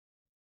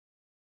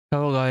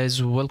Hello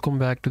guys, welcome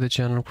back to the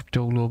channel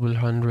Crypto Global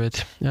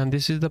 100, and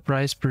this is the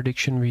price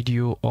prediction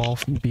video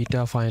of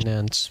Beta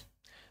Finance,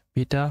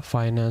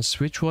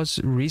 which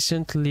was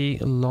recently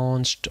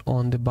launched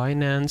on the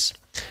Binance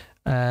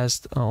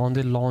as on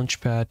the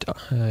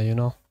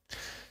launchpad.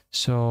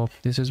 So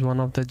this is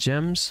one of the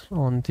gems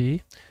on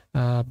the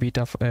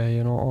beta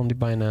on the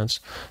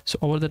Binance. So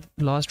over the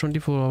last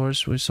 24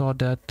 hours we saw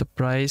that the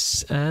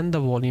price and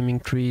the volume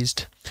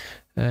increased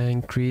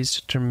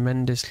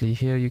tremendously.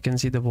 Here you can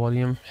see the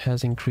volume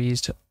has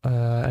increased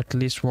at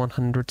least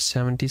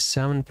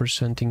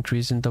 177%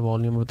 increase in the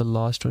volume of the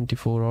last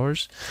 24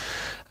 hours.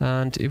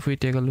 And if we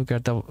take a look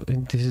at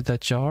this is the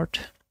chart,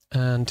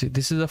 and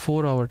this is a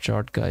 4-hour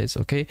chart, guys.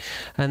 Okay,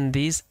 and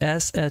these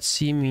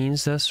SHC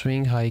means the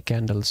swing high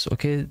candles.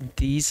 Okay,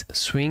 these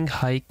swing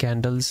high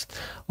candles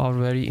are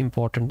very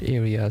important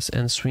areas,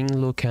 and swing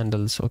low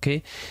candles.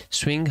 Okay,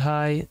 swing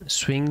high,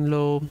 swing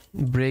low,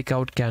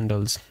 breakout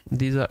candles,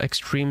 these are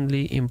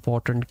extremely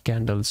important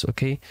candles.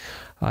 Okay,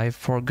 I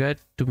forgot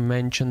to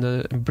mention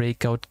the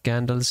breakout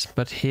candles,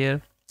 but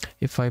here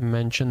if I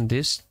mention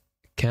this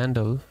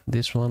candle,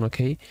 this one,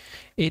 okay,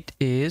 it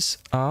is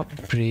a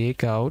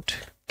breakout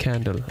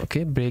candle.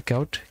 Okay,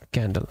 breakout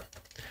candle.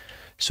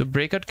 So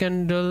breakout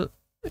candle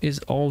is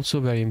also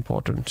very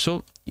important.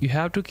 So you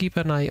have to keep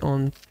an eye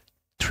on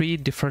 3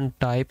 different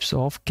types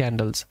of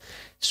candles: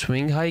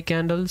 swing high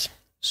candles,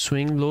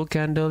 swing low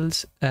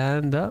candles,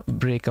 and the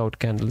breakout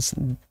candles.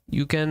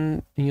 You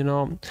can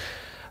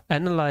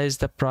analyze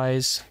the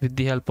price with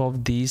the help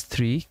of these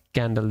 3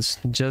 candles.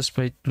 Just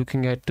by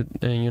looking at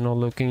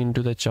looking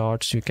into the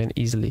charts, you can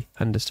easily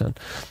understand.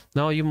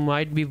 Now you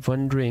might be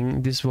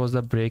wondering, this was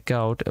the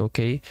breakout.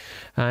 Okay,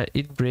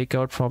 it break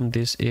out from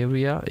this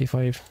area. If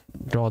I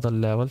draw the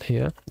level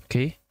here,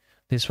 okay,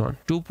 this one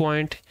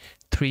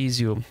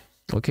 2.30.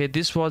 okay,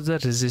 this was the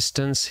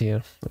resistance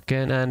here.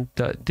 Okay, and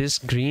this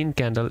green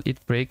candle,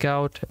 it break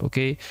out.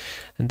 Okay,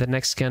 and the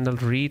next candle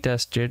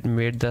retested,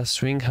 made the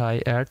swing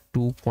high at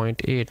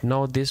 2.8.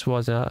 now this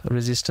was a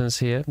resistance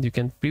here. You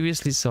can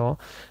previously saw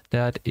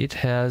that it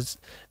has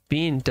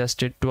been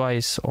tested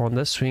twice on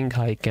the swing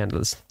high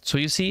candles. So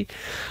you see,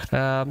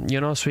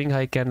 swing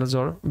high candles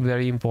are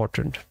very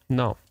important.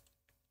 Now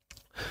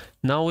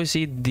we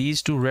see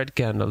these 2 red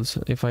candles.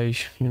 If I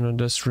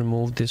just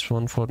remove this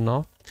one for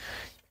now,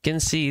 can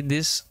see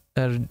this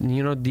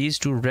these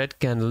 2 red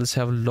candles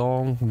have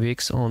long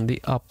wicks on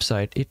the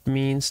upside. It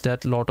means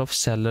that a lot of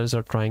sellers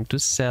are trying to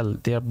sell,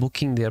 they are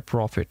booking their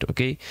profit.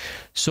 Okay,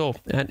 so,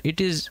 and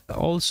it is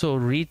also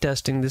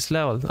retesting this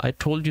level. I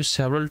told you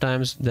several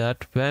times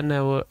that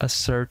whenever a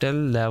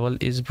certain level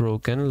is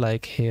broken,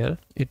 like here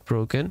it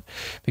broken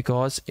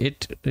because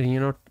it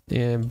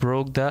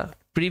broke the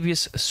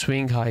previous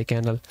swing high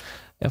candle.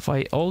 If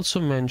I also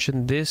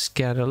mention this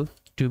candle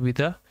to be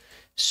the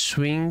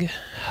swing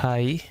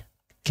high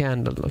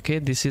candle, okay,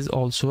 this is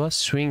also a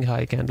swing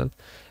high candle,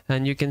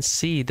 and you can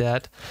see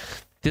that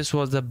this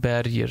was the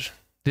barrier.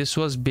 This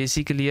was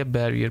basically a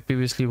barrier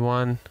previously.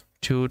 1,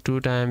 2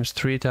 times,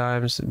 3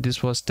 times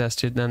this was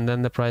tested, and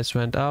then the price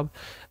went up,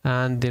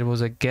 and there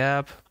was a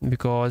gap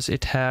because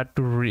it had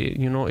to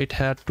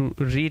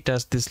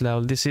retest this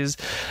level. This is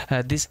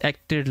this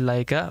acted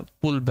like a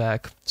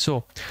pullback.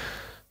 So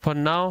for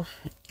now,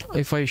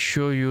 if I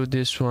show you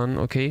this one,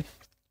 okay,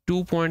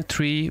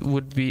 2.3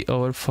 would be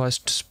our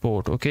first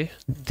support. Okay,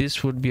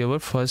 this would be our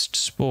first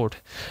support,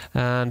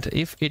 and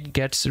if it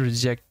gets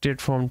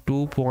rejected from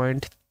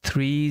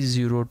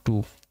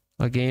 2.302,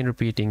 again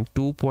repeating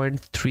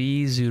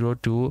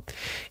 2.302,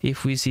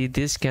 if we see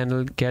this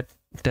candle get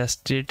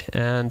tested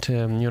and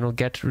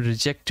gets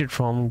rejected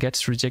from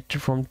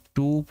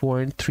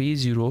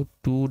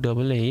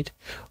 2.30288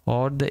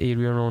 or the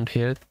area around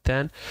here,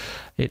 then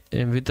it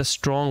with a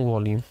strong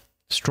volume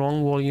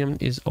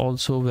is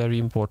also very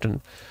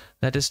important.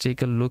 Let us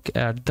take a look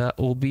at the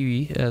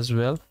OBV as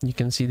well. You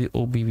can see the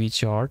OBV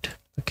chart.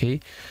 Okay,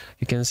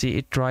 you can see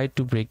it tried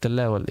to break the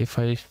level. If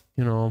I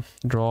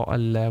draw a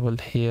level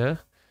here,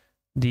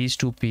 these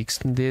 2 peaks,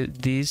 they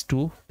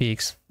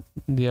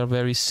are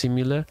very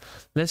similar.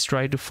 Let's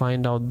try to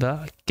find out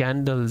the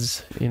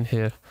candles in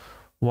here.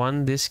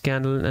 One, this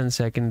candle, and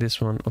second, this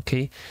one.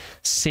 Okay,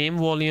 same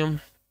volume.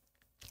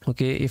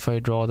 Okay, if I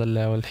draw the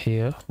level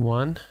here,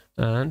 1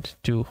 and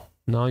 2,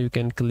 now you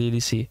can clearly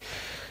see.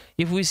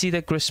 If we see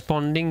the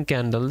corresponding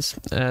candles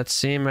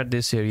same at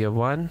this area,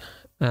 1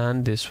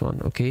 and this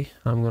one. Okay,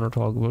 I'm going to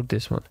talk about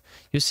this one.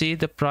 You see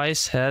the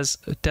price has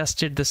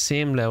tested the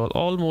same level,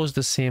 almost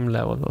the same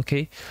level.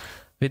 Okay,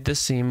 with the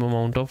same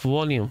amount of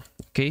volume.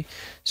 Okay,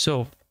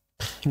 so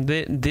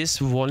this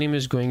volume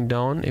is going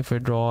down. If I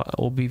draw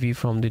OBV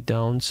from the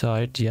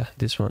downside, yeah,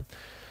 this one.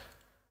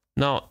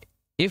 Now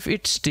if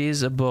it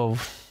stays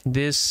above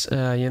this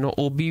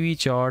OBV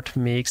chart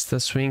makes the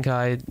swing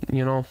high.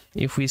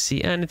 If we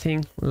see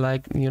anything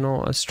like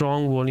a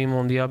strong volume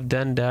on the up,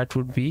 then that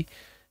would be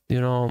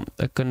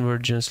a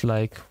convergence,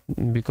 like,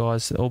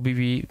 because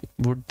OBV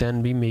would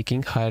then be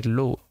making higher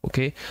low.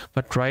 Okay,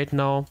 but right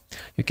now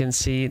you can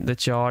see the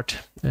chart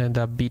and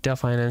the beta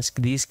finance,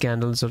 these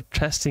candles are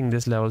testing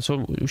this level,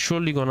 so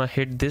surely gonna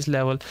hit this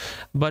level.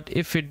 But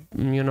if it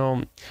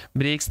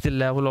breaks the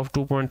level of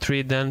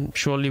 2.3, then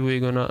surely we're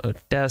gonna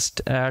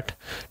test at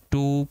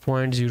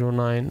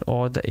 2.09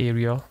 or the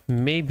area.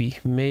 Maybe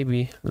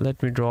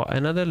let me draw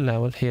another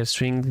level here,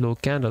 swing low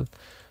candle.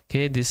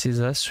 Okay, this is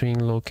a swing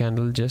low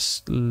candle.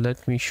 Just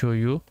let me show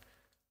you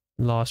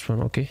last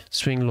one. Okay,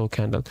 swing low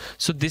candle.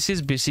 So this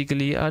is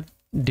basically a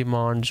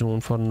demand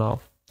zone for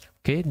now.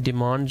 Okay,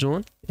 demand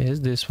zone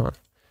is this one,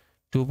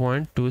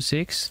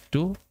 2.26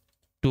 to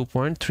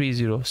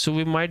 2.30. so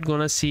we might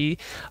gonna see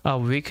a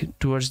wick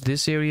towards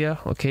this area.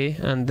 Okay,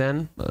 and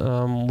then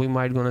we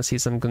might gonna see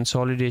some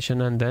consolidation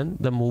and then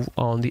the move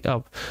on the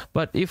up.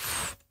 But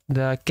if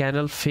the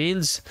candle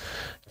fails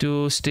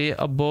to stay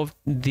above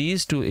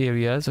these two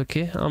areas,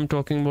 okay, I'm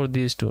talking about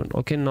these two,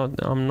 okay,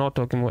 I'm not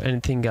talking about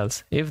anything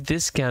else. If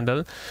this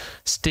candle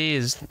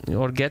stays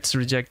or gets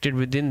rejected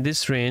within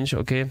this range,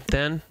 okay,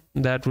 then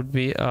that would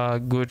be a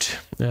good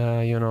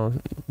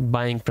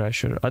buying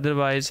pressure.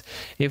 Otherwise,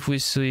 if we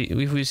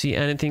see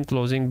anything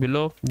closing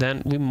below,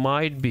 then we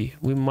might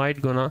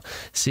gonna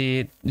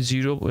see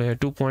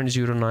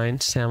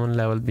 2.097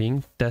 level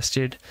being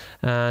tested.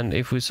 And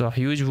if we saw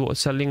huge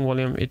selling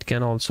volume, it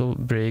can also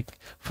break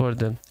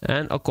further.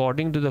 And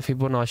according to the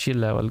Fibonacci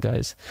level,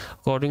 guys,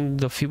 according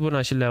to the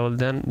Fibonacci level,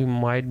 then we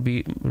might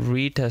be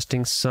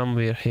retesting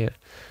somewhere here.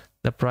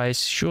 The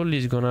price surely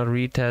is gonna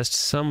retest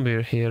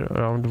somewhere here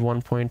around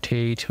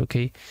 1.8.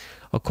 okay,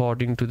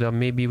 according to the,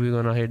 maybe we're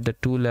gonna hit the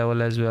 2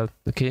 level as well.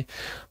 Okay,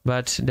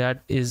 but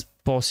that is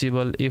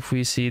possible if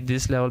we see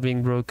this level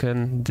being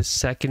broken, the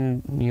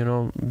second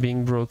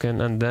being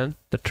broken, and then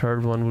the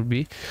third one would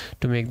be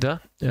to make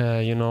the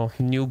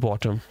new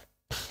bottom.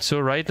 So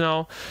right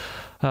now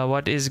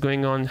what is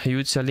going on,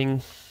 huge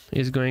selling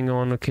is going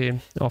on. Okay,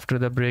 after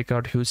the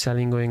breakout, huge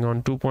selling going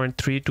on,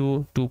 2.3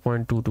 to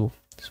 2.22.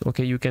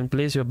 okay, you can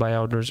place your buy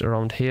orders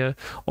around here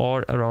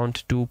or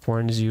around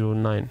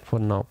 2.09 for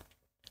now.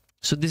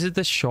 So this is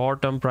the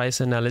short-term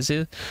price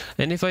analysis.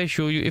 And if I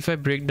show you, if I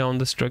break down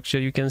the structure,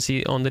 you can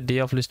see on the day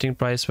of listing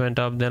price went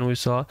up, then we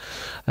saw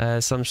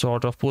some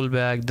sort of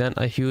pullback, then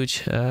a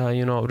huge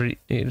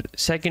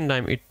second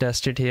time it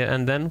tested here,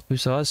 and then we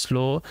saw a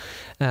slow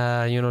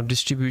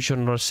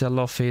distribution or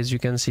sell-off phase, you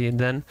can see,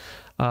 then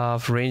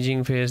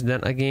ranging phase,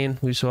 then again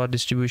we saw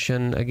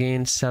distribution,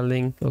 again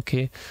selling.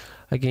 Okay,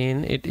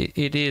 again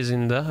it is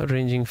in the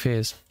ranging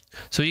phase.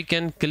 So you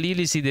can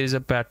clearly see there is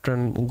a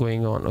pattern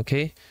going on.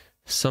 Okay,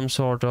 some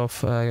sort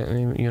of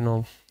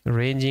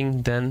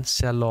ranging, then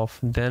sell off,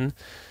 then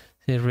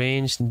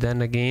range,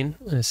 then again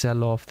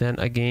sell off, then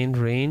again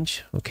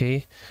range.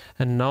 Okay,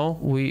 and now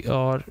we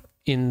are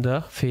in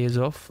the phase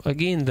of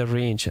again the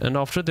range, and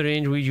after the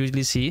range we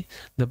usually see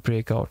the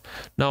breakout.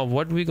 Now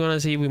what we're gonna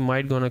see, we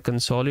might gonna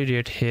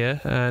consolidate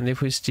here, and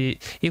if we see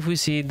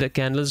the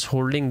candles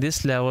holding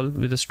this level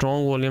with a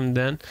strong volume,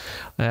 then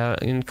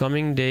in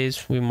coming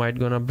days we might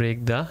gonna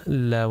break the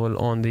level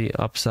on the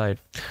upside.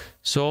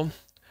 So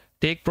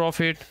take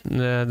profit.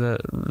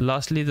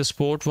 Lastly, the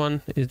sport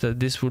one is that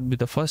this would be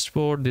the first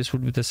sport, this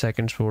would be the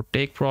second sport.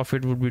 Take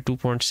profit would be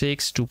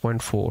 2.6,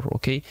 2.4.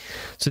 okay,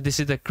 so this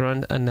is the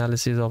current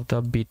analysis of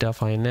the beta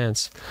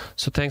finance.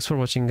 So thanks for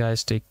watching,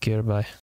 guys. Take care. Bye.